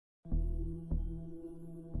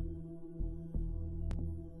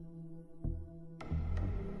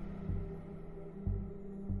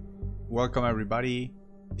Welcome everybody.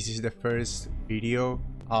 This is the first video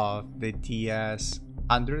of the TS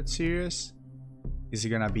 100 series. This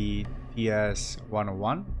is gonna be TS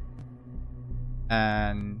 101,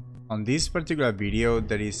 and on this particular video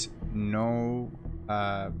there is no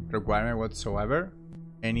requirement whatsoever.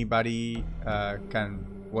 Anybody can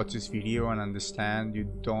watch this video and understand. You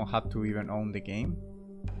don't have to even own the game.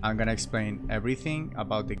 I'm gonna explain everything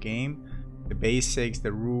about the game, the basics,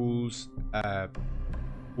 the rules,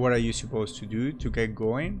 what are you supposed to do to get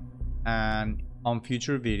going. And on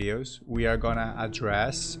future videos we are gonna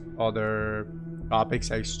address other topics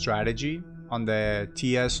like strategy. On the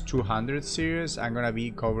TS 200 series I'm gonna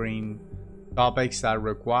be covering topics that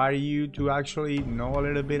require you to actually know a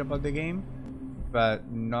little bit about the game, but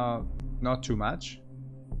not too much.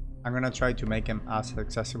 I'm gonna try to make them as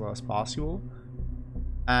accessible as possible.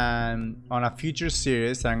 And on a future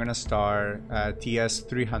series I'm gonna start TS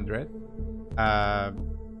 300.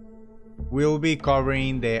 We'll be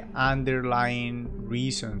covering the underlying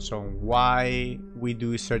reasons on why we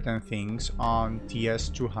do certain things on TS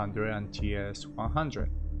 200 and TS 100.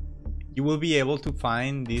 You will be able to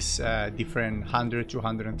find these different 100,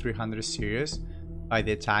 200 and 300 series by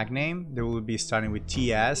the tag name. They will be starting with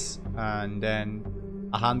TS and then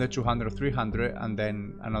 100, 200, 300 and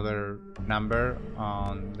then another number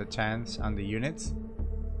on the tens and the units.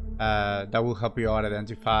 That will help you out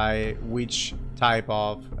identify which type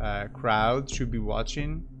of crowd should be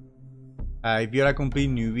watching. If you're a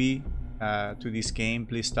complete newbie to this game,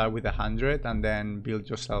 please start with 100 and then build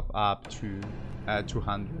yourself up to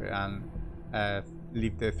 200 and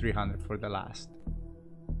leave the 300 for the last.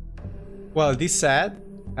 Well, this said,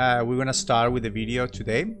 we're gonna start with the video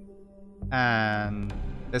today, and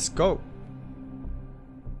let's go.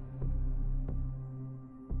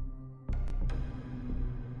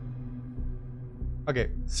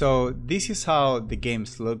 Okay, so this is how the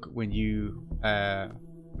games look when you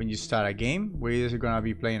start a game. We're just gonna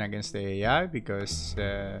be playing against the AI because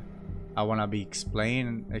I wanna be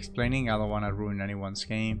explaining. I don't wanna ruin anyone's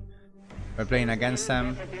game. We're playing against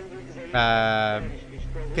them.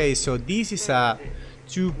 Okay, so this is a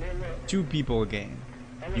two people game.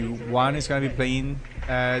 One is gonna be playing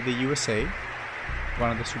the USA,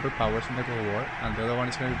 one of the superpowers in the Cold War, and the other one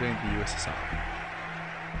is gonna be playing the USSR.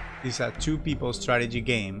 This is a two-people strategy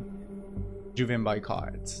game driven by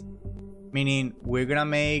cards, meaning we're gonna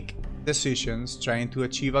make decisions trying to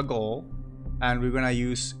achieve a goal, and we're gonna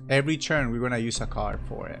use every turn we're gonna use a card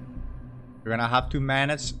for it. We're gonna have to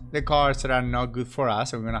manage the cards that are not good for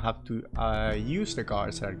us, and we're gonna have to use the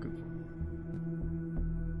cards that are good for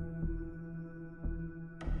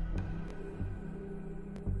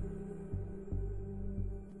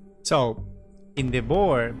us. So in the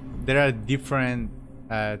board there are different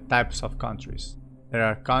types of countries. There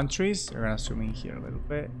are countries, we're gonna zoom in here a little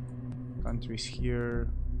bit. Countries here.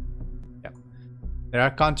 Yeah. There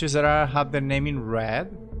are countries that have their name in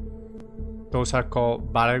red. Those are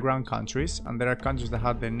called battleground countries. And there are countries that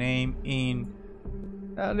have their name in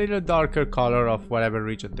a little darker color of whatever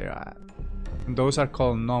region they're at. And those are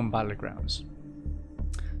called non-battlegrounds.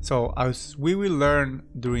 So as we will learn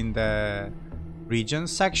during the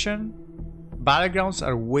regions section, battlegrounds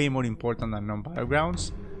are way more important than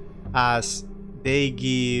non-battlegrounds, as they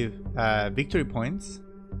give victory points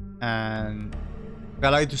and they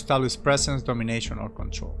allow you to establish presence, domination, or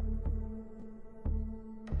control.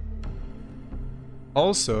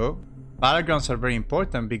 Also, battlegrounds are very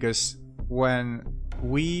important because when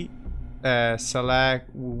we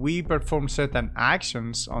we perform certain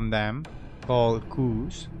actions on them called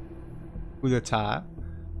coups, coup d'etat,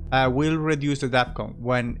 will reduce the DEFCON.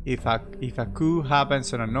 When if a coup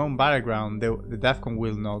happens on a known battleground, the DEFCON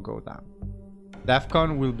will not go down.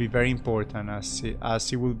 DEFCON will be very important as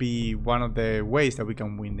it will be one of the ways that we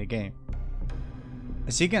can win the game.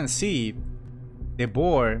 As you can see, the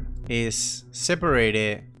board is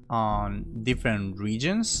separated on different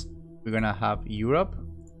regions. We're gonna have Europe,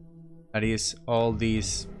 that is all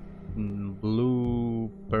this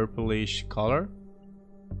blue purplish color.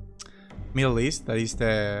 Middle East, that is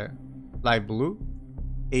the light blue.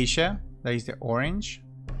 Asia, that is the orange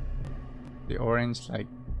like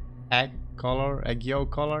egg color, egg yolk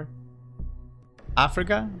color.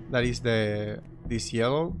 Africa, that is this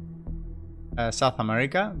yellow. South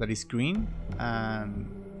America, that is green, and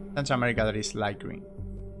Central America, that is light green.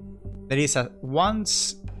 There is one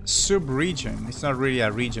sub-region. It's not really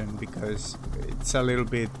a region because it's a little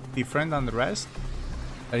bit different than the rest.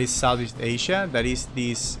 That is Southeast Asia. That is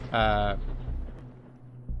this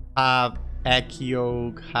have egg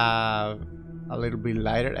yolk, have a little bit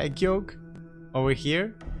lighter egg yolk over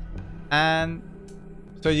here, and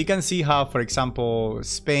So you can see how, for example,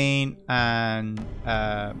 Spain and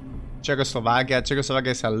Czechoslovakia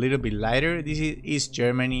is a little bit lighter. This is East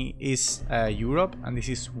Germany, East Europe, and this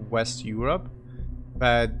is West Europe.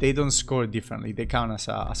 But they don't score differently. They count as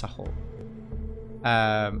a whole.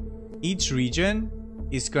 Each region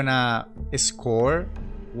is gonna score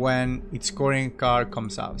when its scoring card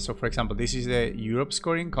comes out. So for example, this is the Europe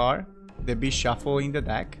scoring card. They be shuffled in the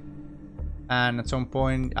deck. And at some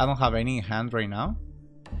point, I don't have any in hand right now.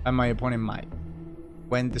 And my opponent might.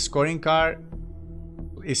 When the scoring card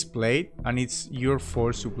is played and you're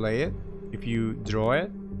forced to play it, if you draw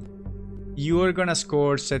it, you are gonna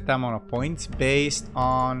score set amount of points based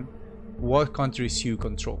on what countries you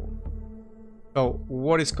control. So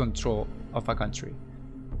what is control of a country?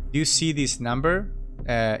 You see this number,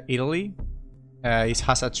 Italy, it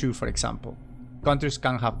has a 2, for example. Countries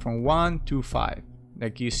can have from 1 to 5.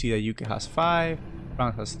 Like you see that UK has 5,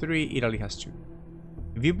 France has 3, Italy has 2.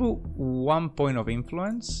 If you put 1 point of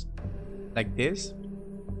influence, like this,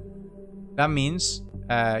 that means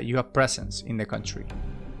you have presence in the country.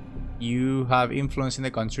 You have influence in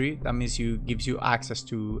the country, that means gives you access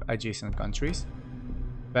to adjacent countries.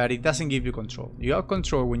 But it doesn't give you control. You have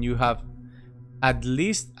control when you have at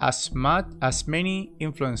least as many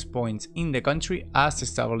influence points in the country as the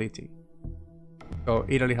stability. So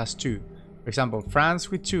Italy has 2. For example, France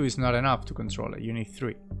with 2 is not enough to control it. You need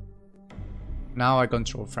 3. Now I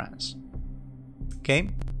control France. Okay.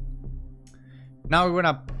 Now we're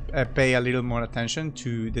gonna pay a little more attention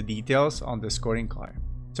to the details on the scoring card.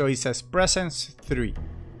 So it says presence 3.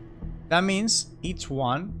 That means each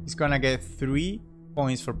one is gonna get 3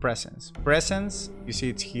 points for presence. Presence, you see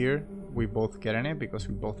it's here. We both getting it because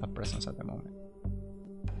we both have presence at the moment.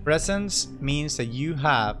 Presence means that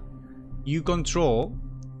you control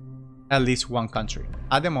at least one country.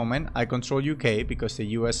 At the moment, I control UK because the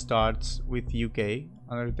US starts with UK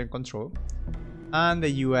under the control, and the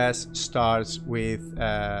US starts with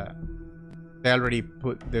they already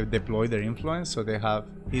deployed their influence, so they have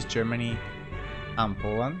East Germany and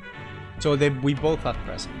Poland. So we both have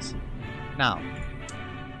presence. Now,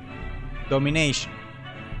 domination.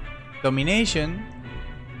 Domination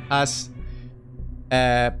has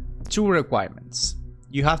 2 requirements.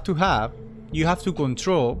 You have to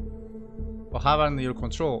control, or have under your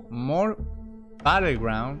control, more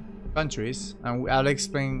battleground countries, and I'll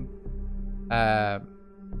explain.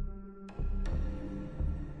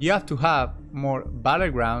 You have to have more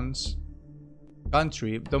battleground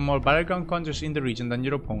countries in the region than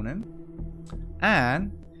your opponent,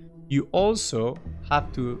 and you also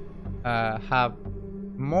have to have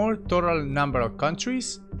more total number of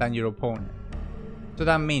countries than your opponent. So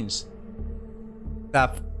that means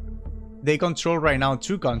that they control right now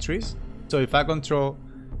 2 countries. So if I control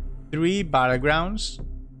 3 battlegrounds,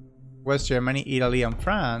 West Germany, Italy, and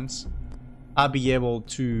France, I'll be able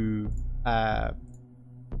to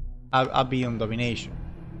I'll be on domination.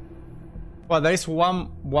 Well, there is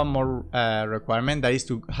one more requirement, that is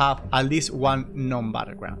to have at least 1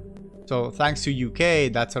 non-battleground. So thanks to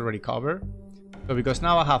UK, that's already covered. So because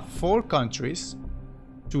now I have 4 countries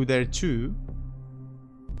to their 2,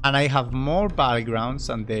 and I have more battlegrounds,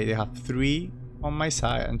 and they have 3 on my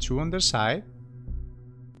side and 2 on their side.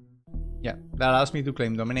 Yeah, that allows me to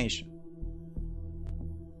claim domination.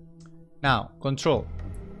 Now, control.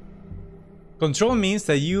 Control means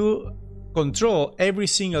that you control every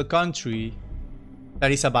single country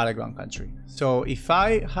that is a battleground country. So if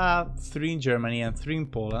I have 3 in Germany and 3 in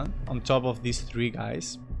Poland on top of these 3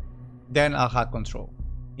 guys, then I'll have control.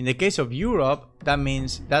 In the case of Europe, that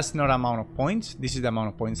means that's not amount of points. This is the amount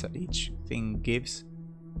of points that each thing gives.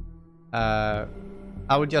 I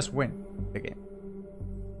would just win the game.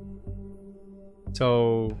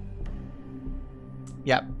 So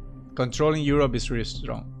yeah, controlling Europe is really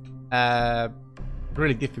strong.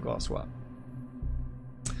 Really difficult as well.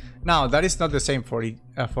 Now that is not the same for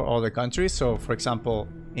all the countries. So for example,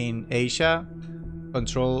 in Asia,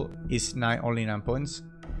 control is only 9 points.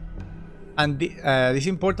 And it's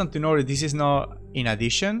important to know that this is not in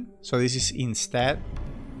addition, so this is instead.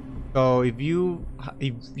 So if you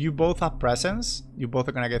both have presence, you both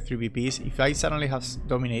are gonna get 3 VPs. If I suddenly have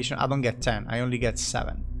domination, I don't get 10, I only get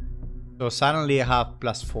 7. So suddenly I have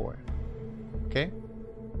 +4. Okay.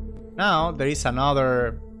 Now there is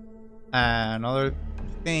another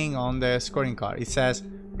thing on the scoring card. It says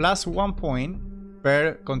 +1 point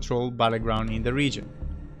per controlled battleground in the region,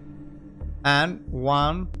 and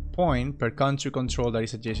 1 point per country control that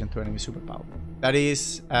is adjacent to enemy superpower. That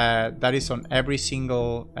is on every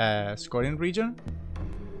single scoring region.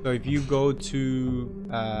 So if you go to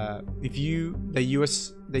the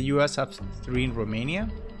US has 3 in Romania,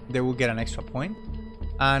 they will get an extra point,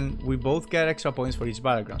 And we both get extra points for each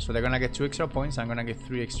battleground. So they're gonna get 2 extra points, I'm gonna get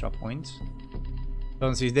 3 extra points.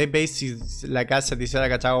 So since they basically, like I said, this is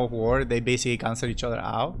like a tug of war, they basically cancel each other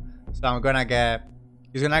out. So I'm gonna get,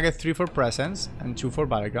 he's gonna get 3 for presence and 2 for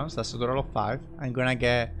battlegrounds, that's a total of 5. I'm gonna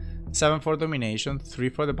get 7 for domination, 3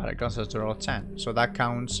 for the battlegrounds, that's a total of 10. So that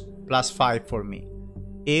counts plus 5 for me.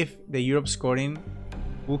 If the Europe scoring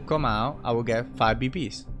will come out, I will get 5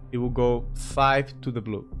 BPs. It will go 5 to the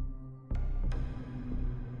blue.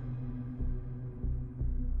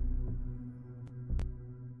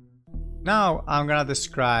 Now I'm gonna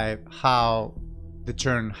describe how the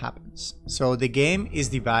turn happens. So the game is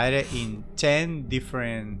divided in 10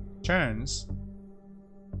 different turns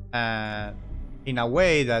in a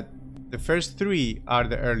way that the first 3 are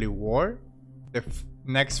the early war, the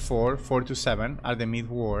next 4 to 7 are the mid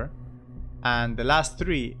war, and the last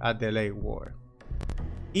 3 are the late war.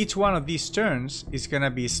 Each one of these turns is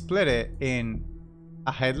gonna be split in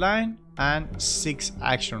a headline and 6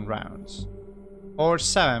 action rounds, or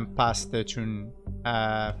 7 past the turn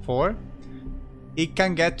 4. It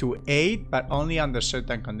can get to 8, but only under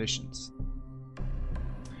certain conditions.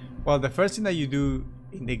 Well, the first thing that you do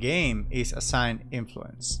in the game is assign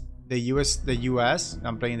influence. The US,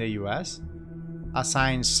 I'm playing the US,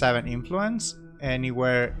 assigns 7 influence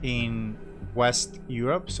anywhere in West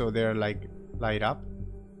Europe, so they're like light up.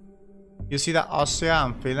 You see that Austria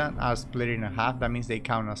and Finland are split in half, that means they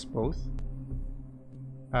count as both.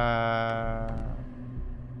 I'm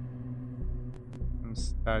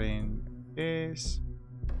starting this.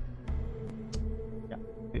 Yeah,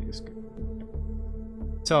 it is good.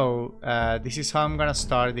 So this is how I'm gonna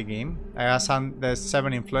start the game. I assign the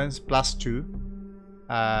 7 influence plus 2.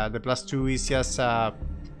 The plus 2 is just a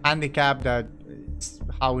handicap that it's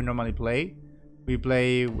how we normally play. We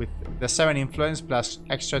play with the 7 influence plus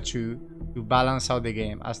extra 2 to balance out the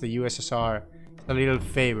game, as the USSR is a little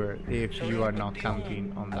favor if you are not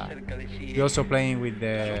counting on that. We're also playing with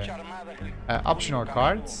the optional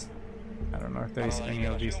cards. I don't know if there is any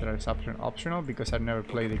of these that are optional, because I've never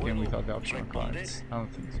played the game without the optional cards. I don't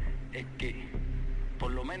think so.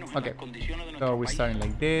 Okay, so we're starting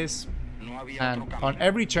like this, and on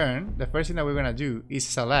every turn, the first thing that we're gonna do is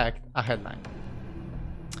select a headline.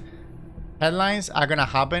 Headlines are gonna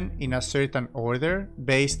happen in a certain order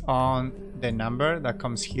based on the number that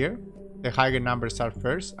comes here. The higher numbers are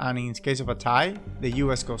first, and in case of a tie, the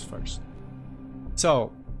US goes first.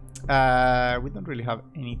 So we don't really have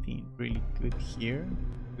anything really good here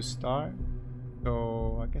to start,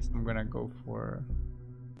 so I guess I'm gonna go for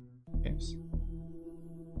games.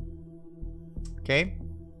 Okay,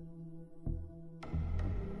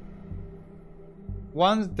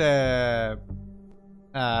 once the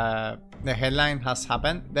headline has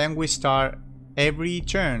happened, then we start every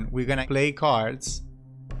turn. We're gonna play cards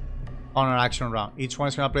on an action round. Each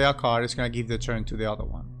one's gonna play a card, it's gonna give the turn to the other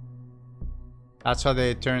one. That's how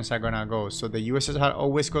the turns are gonna go. So the USSR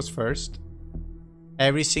always goes first.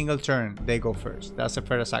 Every single turn they go first. That's the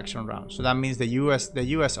first action round. So that means the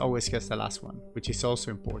US always gets the last one, which is also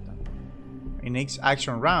important. In each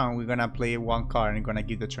action round, we're gonna play one card and we're gonna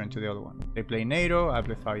give the turn to the other one. They play NATO, I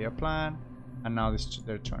play 5-year plan, and now this is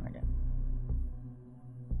their turn again.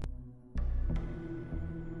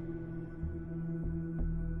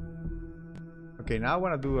 Okay, now I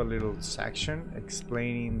want to do a little section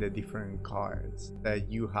explaining the different cards that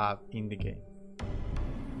you have in the game.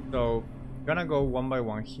 So I'm gonna go one by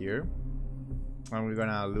one here, and we're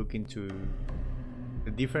gonna look into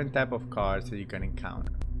the different type of cards that you can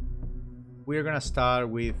encounter. We're gonna start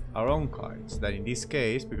with our own cards, that in this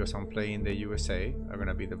case, because I'm playing the USA, are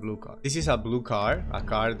gonna be the blue card. This is a blue card, a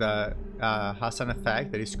card that has an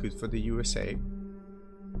effect that is good for the USA.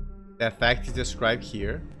 The effect is described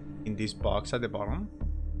here in this box at the bottom.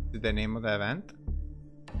 This is the name of the event.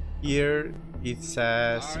 Here it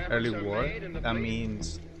says early war. That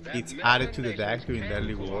means it's added to the deck during the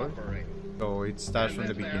early war, so it starts from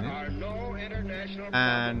the beginning.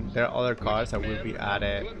 And there are other cards that will be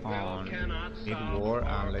added on mid-war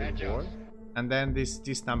and late war. And then this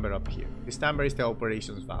number up here, this number is the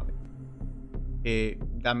operations value.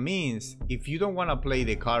 That means if you don't want to play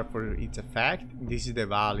the card for its effect, this is the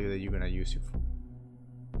value that you're gonna use it for.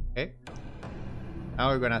 Okay, now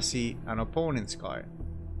we're gonna see an opponent's card.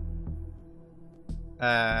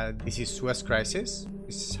 This is Suez Crisis.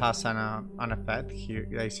 This has an effect here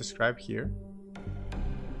that is described here.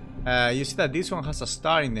 You see that this one has a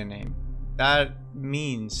star in the name. That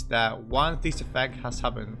means that once this effect has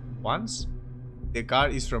happened once, the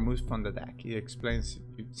card is removed from the deck. It explains,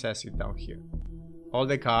 it says it down here. All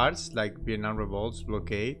the cards like Vietnam Revolts,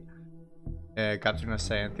 Blockade, Capturing a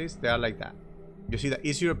Scientist, they are like that. You see that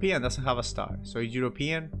East European doesn't have a star. So East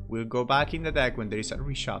European will go back in the deck when there is a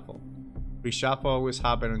reshuffle. Reshuffle always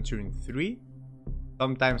happens on turn 3.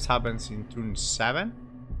 Sometimes happens in turn 7.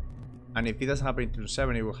 And if it doesn't happen in turn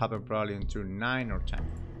 7, it will happen probably in turn 9 or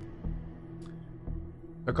 10.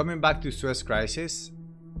 So coming back to Suez Crisis,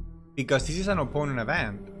 because this is an opponent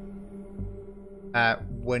event,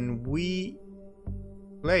 when we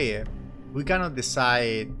play it, we cannot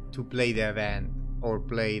decide to play the event or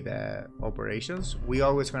play the operations. We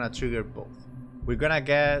always gonna trigger both. We're gonna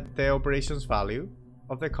get the operations value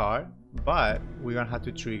of the card, but we're gonna have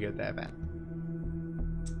to trigger the event.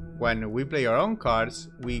 When we play our own cards,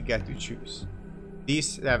 we get to choose.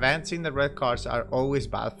 These events in the red cards are always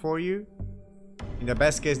bad for you. In the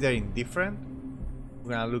best case, they're indifferent.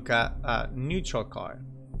 We're gonna look at a neutral card.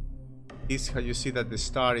 This, how you see that the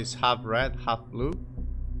star is half red, half blue.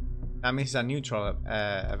 That means it's a neutral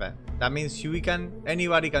event. That means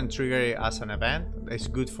anybody can trigger it as an event. It's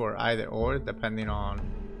good for either or, depending on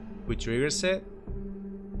who triggers it.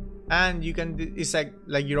 And you can, it's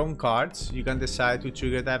like your own cards. You can decide to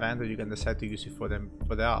trigger the event, or you can decide to use it for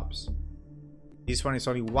the ops. This one is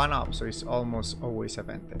only one op, so it's almost always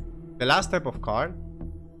evented. The last type of card,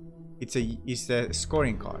 is the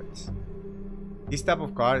scoring cards. This type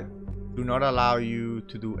of card do not allow you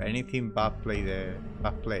to do anything but play the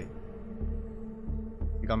play.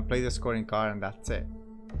 You can play the scoring card and that's it.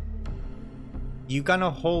 You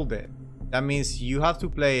cannot hold it. That means you have to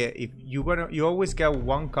play it. If you always get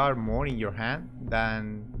one card more in your hand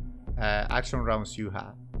than action rounds you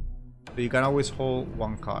have. So you can always hold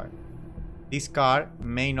one card. This card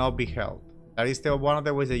may not be held. That is one of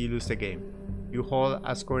the ways that you lose the game. You hold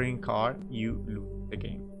a scoring card, you lose the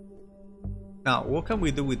game. Now, what can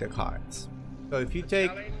we do with the cards? So if you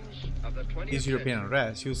take this European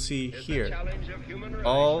Unrest, you'll see here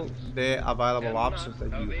all the available options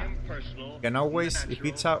that you have. You can always, if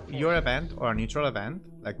it's your event or a neutral event,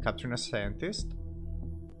 like capturing a scientist,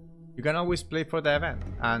 you can always play for the event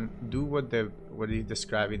and do what is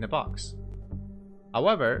described in the box.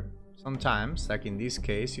 However, sometimes, like in this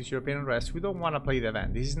case, it's European Unrest, we don't want to play the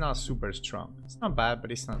event. This is not super strong. It's not bad,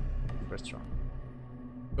 but it's not super strong.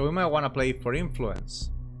 So we might want to play for influence.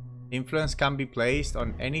 Influence can be placed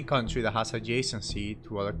on any country that has adjacency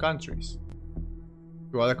to other countries.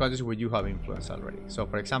 To other countries where you have influence already. So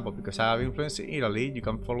for example, because I have influence in Italy, you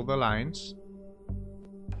can follow the lines.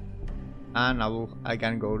 And I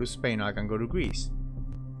can go to Spain, or I can go to Greece.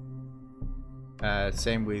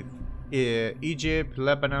 Same with Egypt,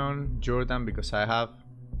 Lebanon, Jordan, because I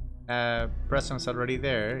have presence already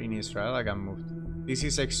there in Israel, I can move. This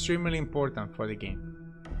is extremely important for the game.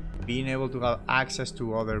 Being able to have access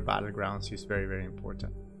to other battlegrounds is very, very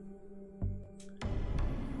important.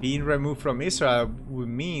 Being removed from Israel would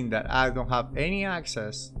mean that I don't have any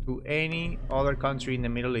access to any other country in the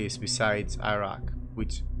Middle East besides Iraq,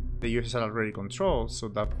 which the US already controls, so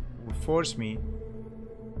that would force me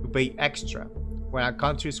to pay extra. When a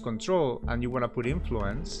country is controlled and you want to put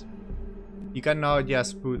influence, you cannot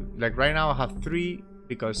just put, like right now I have 3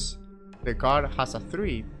 because the card has a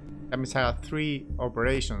 3. That means I have 3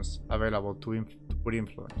 operations available to put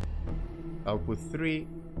influence. I'll put 3.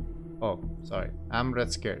 Oh, sorry. I'm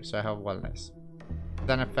red scared, so I have 1 less. As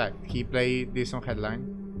an effect, he played this on headline,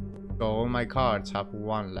 so all my cards have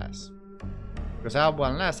 1 less. Because I have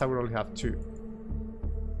 1 less, I would only have 2.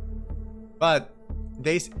 But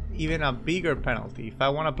there's even a bigger penalty. If I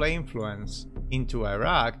want to play influence into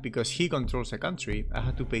Iraq, because he controls a country, I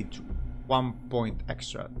have to pay 1 point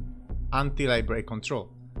extra until I break control.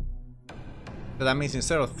 So that means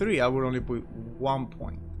instead of 3, I would only put 1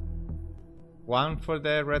 point. 1 for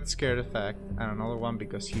the red scared effect, and another 1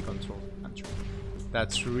 because he controls the country.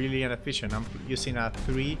 That's really inefficient. I'm using a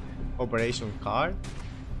 3 operation card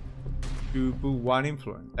to put 1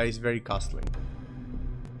 influence. That is very costly.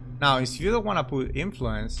 Now, if you don't want to put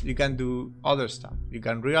influence, you can do other stuff. You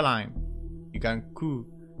can realign, you can coup,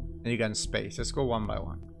 and you can space. Let's go one by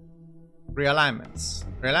one. Realignments.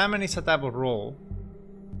 Realignment is a type of roll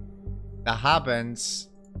that happens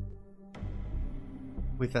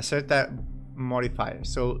with a certain modifier.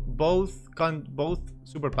 So both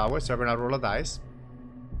superpowers are gonna roll a dice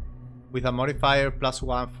with a modifier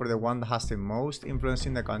 +1 for the one that has the most influence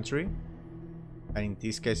in the country, and in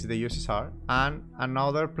this case the USSR, and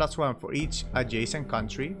another +1 for each adjacent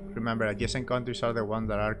country. Remember, adjacent countries are the ones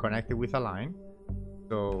that are connected with a line.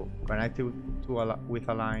 So connected with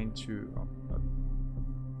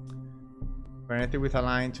a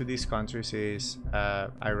line to these countries is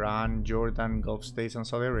Iran, Jordan, Gulf States, and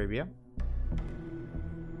Saudi Arabia.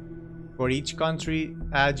 For each country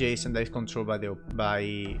adjacent that is controlled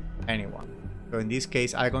by anyone. So in this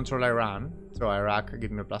case, I control Iran. So Iraq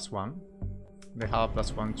give me a +1. They have a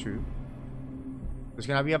 +1 too. It's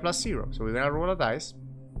gonna be a +0. So we're gonna roll a dice.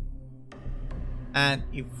 And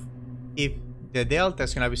if the delta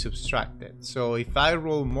is gonna be subtracted. So if I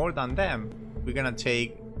roll more than them, we're gonna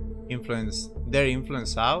take their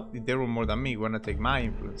influence out. If they roll more than me, we're gonna take my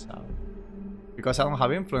influence out. Because I don't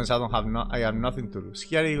have influence, I have nothing to lose.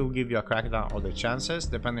 Here it will give you a crackdown of the chances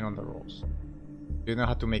depending on the rolls. You don't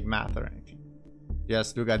have to make math or anything.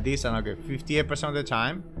 Just look at this and okay, 58% of the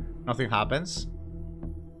time, nothing happens.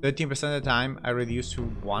 13% of the time, I reduce to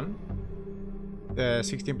 1.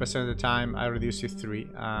 16% of the time, I reduce to 3.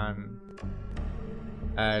 And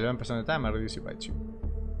 11% of the time, I reduce it by 2.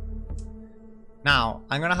 Now,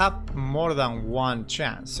 I'm gonna have more than one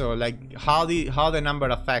chance. So like how the number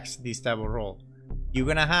affects this type of roll. You're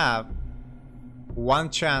gonna have one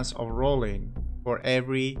chance of rolling for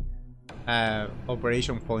every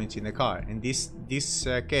operation point in the card. In this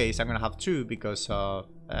case, I'm gonna have 2 because of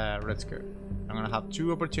Red Scare. I'm gonna have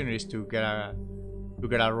 2 opportunities to get a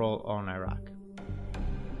roll on Iraq.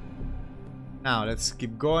 Now let's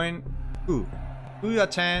keep going. Coup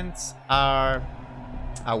attempts are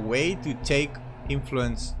a way to take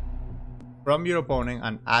influence from your opponent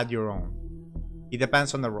and add your own. It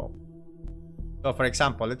depends on the roll. So for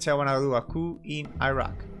example, let's say I want to do a coup in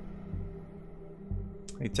Iraq.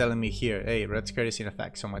 It's telling me here, hey, Red Scare is in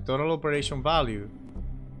effect. So my total operation value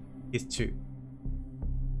is 2.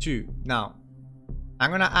 Now,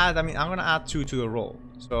 I'm gonna add 2 to the roll.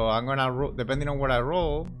 So I'm gonna roll, depending on what I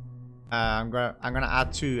roll, I'm gonna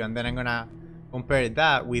add 2, and then I'm gonna compare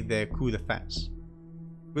that with the coup defense.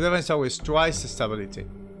 Coup defense is always twice the stability.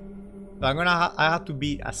 So I have to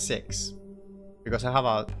beat a 6 because I have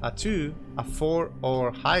a 2, a 4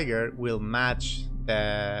 or higher will match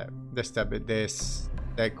the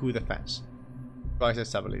coup defense. Twice the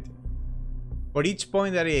stability. For each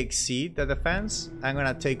point that I exceed the defense, I'm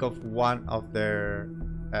gonna take off 1 of their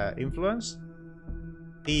influence.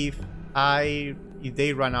 If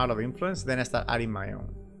they run out of influence, then I start adding my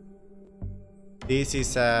own. This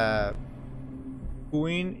is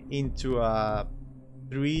going into a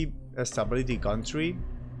 3 stability country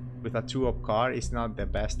with a 2 up card is not the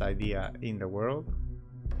best idea in the world.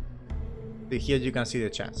 So here you can see the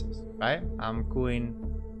chances, right? I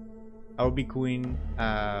will be queuing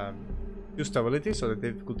 2 stability, so the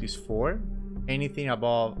difficulty is 4. Anything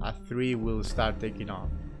above a 3 will start taking on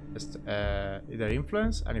their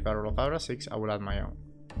influence, and if I roll a 5 or a 6, I will add my own.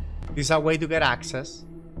 This is a way to get access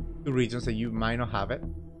to regions that you might not have it,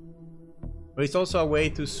 but it's also a way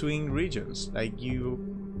to swing regions. Like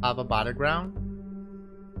you have a battleground,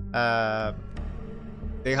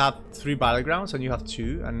 they have 3 battlegrounds and you have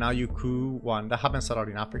 2, and now you coup 1. That happens a lot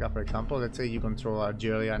in Africa, for example. Let's say you control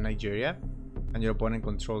Algeria and Nigeria, and your opponent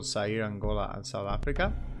controls Zaire, Angola, and South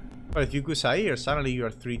Africa. But if you coup Zaire, suddenly you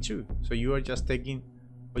are 3-2. So you are just taking,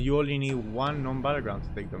 but you only need 1 non-battleground to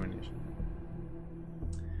take domination.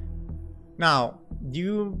 Now,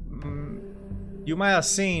 you might have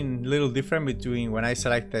seen a little different between when I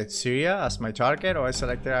selected Syria as my target or I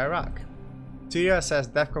selected Iraq. Syria says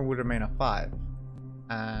DEFCON will remain a 5,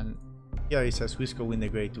 and here it says Wisco win the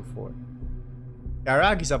grade to 4.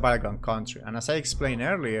 Iraq is a battleground country, and as I explained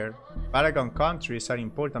earlier, battleground countries are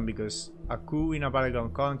important because a coup in a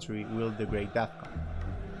battleground country will degrade DEFCON.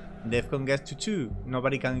 DEFCON gets to 2.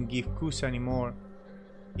 Nobody can give coups anymore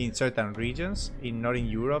in certain regions, not in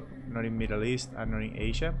Europe, not in Middle East, and not in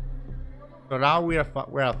Asia. So now we're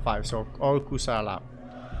at 5, so all coups are allowed.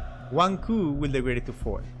 1 coup will degrade it to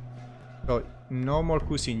 4. So no more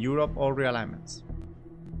coups in Europe or realignments.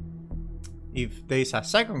 If there is a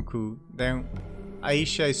second coup, then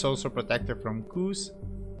Asia is also protected from coups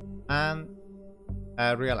and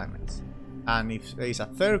realignments. And if there is a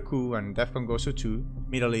third coup and DEFCON goes to 2,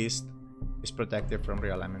 Middle East is protected from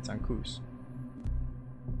realignments and coups.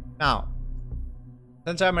 Now,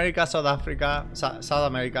 Central America, South America,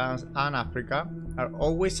 and Africa are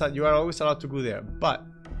always allowed to go there. But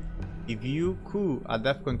if you coup a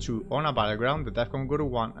DEFCON 2 on a battleground, the DEFCON will go to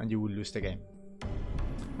 1 and you will lose the game.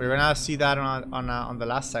 We're gonna see that on the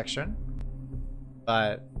last section,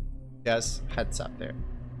 but just heads up there.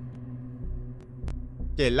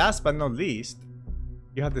 Okay, last but not least,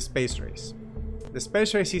 you have the space race. The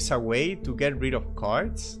space race is a way to get rid of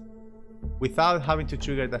cards without having to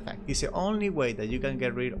trigger the effect. It's the only way that you can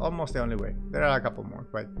get rid, almost the only way. There are a couple more,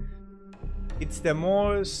 but it's the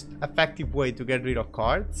most effective way to get rid of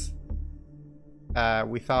cards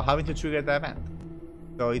without having to trigger the event.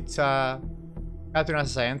 So it's Catherine as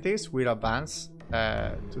a scientist will advance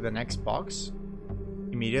to the next box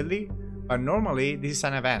immediately, but normally this is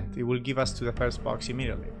an event. It will give us to the first box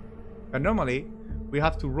immediately. But normally, we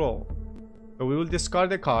have to roll. So we will discard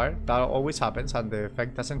the card, that always happens and the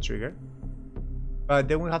effect doesn't trigger. But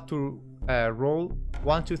then we have to roll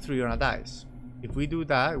 1, 2, 3 on a dice. If we do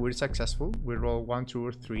that, we're successful. We roll 1, 2,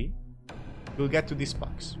 or 3. We'll get to this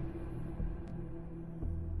box.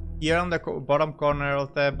 Here on the bottom corner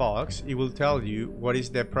of the box, it will tell you what is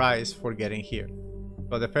the price for getting here.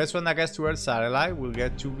 So the first one that gets to Earth satellite will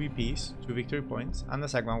get 2 VPs, 2 victory points, and the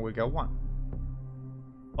second one will get 1.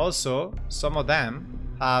 Also, some of them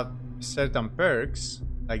have certain perks,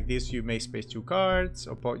 like this: you may space 2 cards,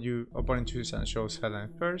 opponent chooses and shows headline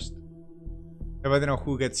first. But I don't know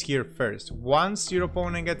who gets here first. Once your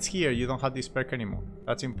opponent gets here, you don't have this perk anymore.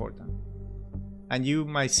 That's important. And you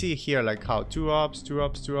might see here like how 2 ups, 2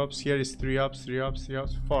 ups, 2 ups. Here is 3 ups, 3 ups, 3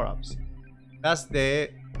 ups, 4 ups. That's the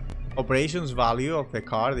operations value of the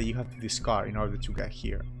card that you have to discard in order to get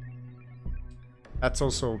here.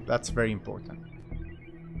 That's very important.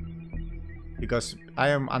 Because I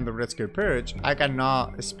am under Red Scare Purge, I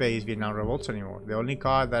cannot space Vietnam Revolts anymore. The only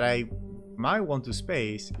card that I might want to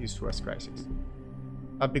space is Suez Crisis.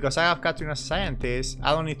 But because I have Katrina Scientist,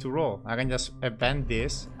 I don't need to roll. I can just event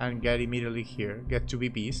this and get immediately here, get 2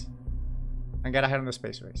 VPs, and get ahead on the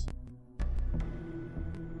space race.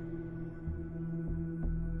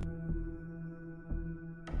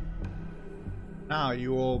 Now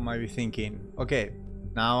you all might be thinking, okay,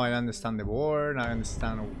 now I understand the board, I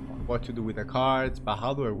understand what to do with the cards, but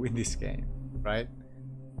how do I win this game, right?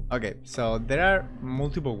 Okay, so there are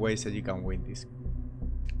multiple ways that you can win this.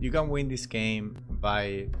 You can win this game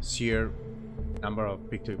by sheer number of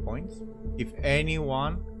victory points. If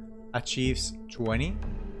anyone achieves 20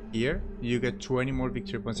 here, you get 20 more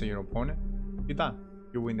victory points than your opponent. You're done.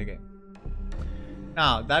 You win the game.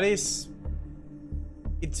 Now,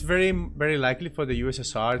 it's very likely for the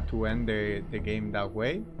USSR to end the game that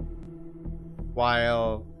way,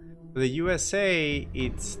 while for the USA,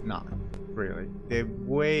 it's not really. The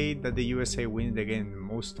way that the USA wins the game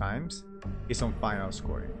most times is on final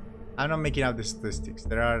scoring. I'm not making out the statistics.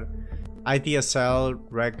 There are ITSL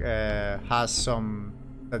has some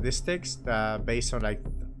statistics that based on like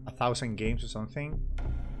 1,000 games or something,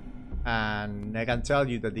 and I can tell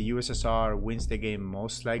you that the USSR wins the game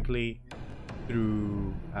most likely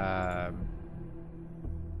through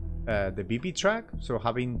the BP track, so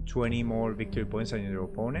having 20 more victory points than your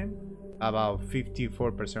opponent about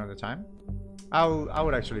 54% of the time. I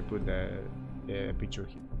would actually put the picture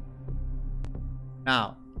here.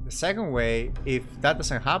 Now, the second way, if that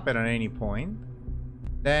doesn't happen at any point,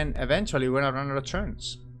 then eventually we're gonna run out of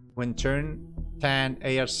turns. When turn 10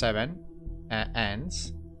 AR7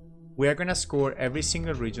 ends, we are gonna score every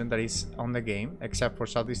single region that is on the game except for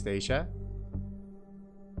Southeast Asia,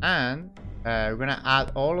 and we're gonna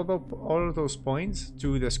add all of those points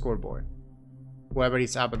to the scoreboard. Whoever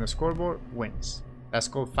is up on the scoreboard wins. That's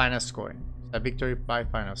called final scoring. It's a victory by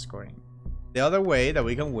final scoring. The other way that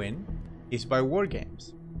we can win is by war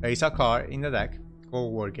games. There is a card in the deck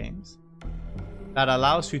called War Games that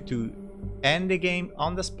allows you to end the game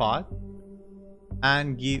on the spot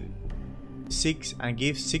and give 6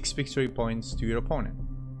 victory points to your opponent.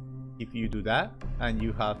 If you do that and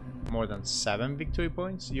you have more than 7 victory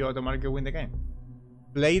points, you automatically win the game.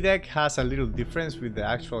 Play deck has a little difference with the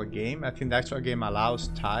actual game. I think the actual game allows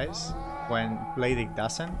ties when play deck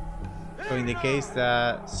doesn't. So in the case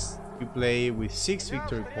that you play with 6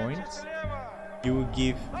 victory points, you will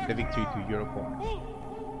give the victory to your opponent.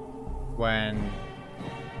 When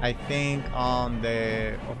I think on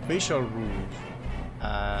the official rules,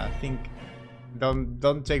 I think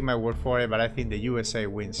don't take my word for it, but I think the USA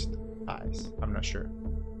wins ties. I'm not sure.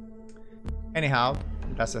 Anyhow,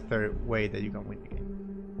 that's the third way that you can win the game.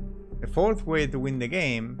 The fourth way to win the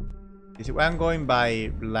game is, I'm going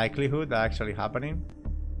by likelihood actually happening.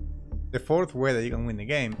 The fourth way that you can win the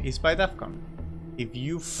game is by DEFCON. If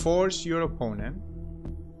you force your opponent,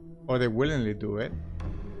 or they willingly do it,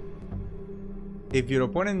 if your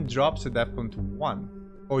opponent drops the DEFCON to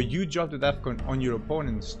 1, or you drop the DEFCON on your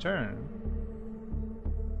opponent's turn,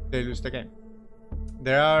 they lose the game.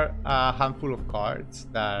 There are a handful of cards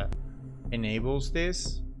that enables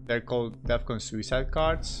this. They're called DEFCON suicide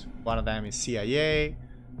cards. One of them is CIA,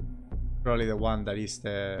 probably the one that is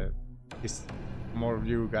more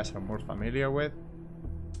you guys are more familiar with.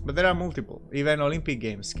 But there are multiple. Even Olympic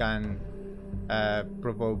Games can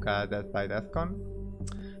provoke a death by DEFCON,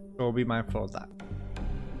 so be mindful of that.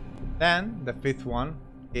 Then the fifth one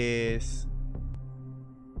is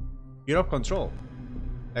Europe control.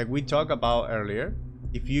 Like we talked about earlier,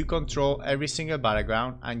 if you control every single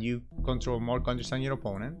battleground and you control more countries than your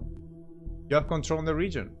opponent, you have control in the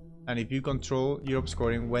region and if you control Europe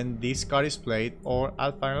scoring when this card is played or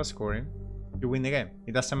at final scoring, you win the game.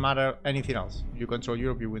 It doesn't matter anything else. If you control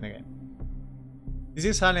Europe, you win the game. This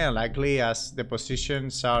is highly unlikely as the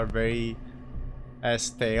positions are very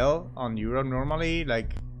stale on Europe normally.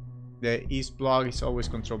 Like the East bloc is always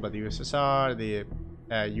controlled by the USSR, the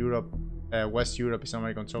West Europe is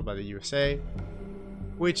normally controlled by the USA,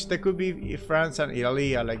 which there could be if France and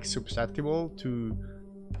Italy are like susceptible to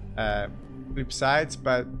flip sides,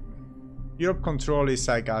 but Europe control is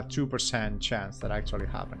like a 2% chance that actually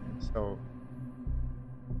happening. So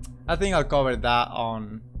I think I'll cover that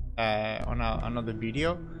on another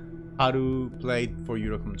video, how to play for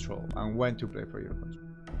Euro control and when to play for Euro control.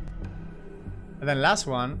 And then last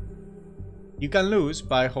one, you can lose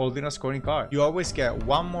by holding a scoring card. You always get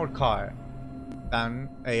one more card than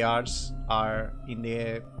ARs are in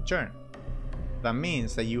the turn. That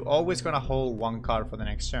means that you always gonna hold one card for the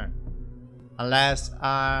next turn, unless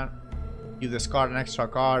you discard an extra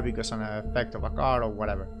card because of an effect of a card or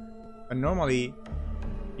whatever. But normally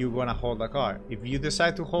you're gonna hold a card. If you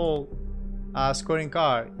decide to hold a scoring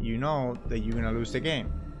card, you know that you're gonna lose the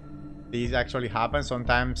game. This actually happens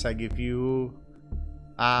sometimes. Like if you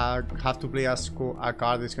have to play a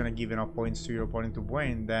card that's gonna give enough points to your opponent to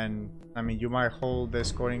win, then I mean you might hold the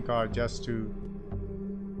scoring card just to,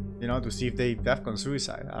 you know, to see if they defcon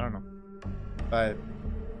suicide. I don't know, but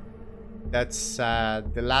that's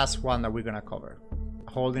the last one that we're gonna cover.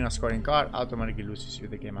 Holding a scoring card automatically loses you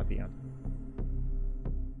the game at the end.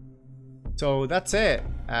 So that's it.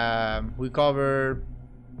 We cover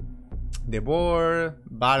the board,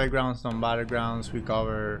 battlegrounds, non-battlegrounds. We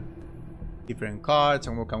cover different cards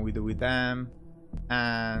and what can we do with them,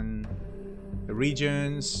 and the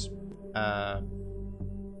regions.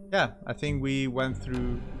 Yeah, I think we went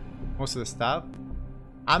through most of the stuff.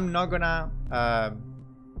 I'm not gonna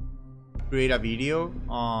create a video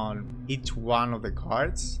on each one of the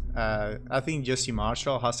cards. I think Jesse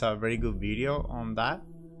Marshall has a very good video on that,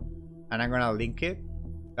 and I'm gonna link it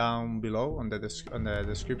down below on the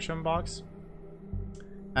description box,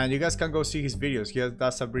 and you guys can go see his videos. He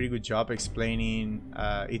does a pretty good job explaining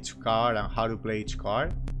each card and how to play each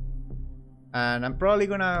card. And I'm probably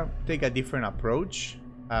gonna take a different approach.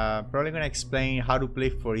 Probably gonna explain how to play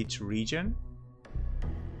for each region.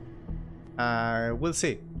 We'll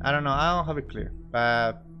see. I don't know. I don't have it clear.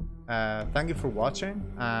 But thank you for watching,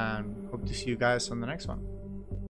 and hope to see you guys on the next one.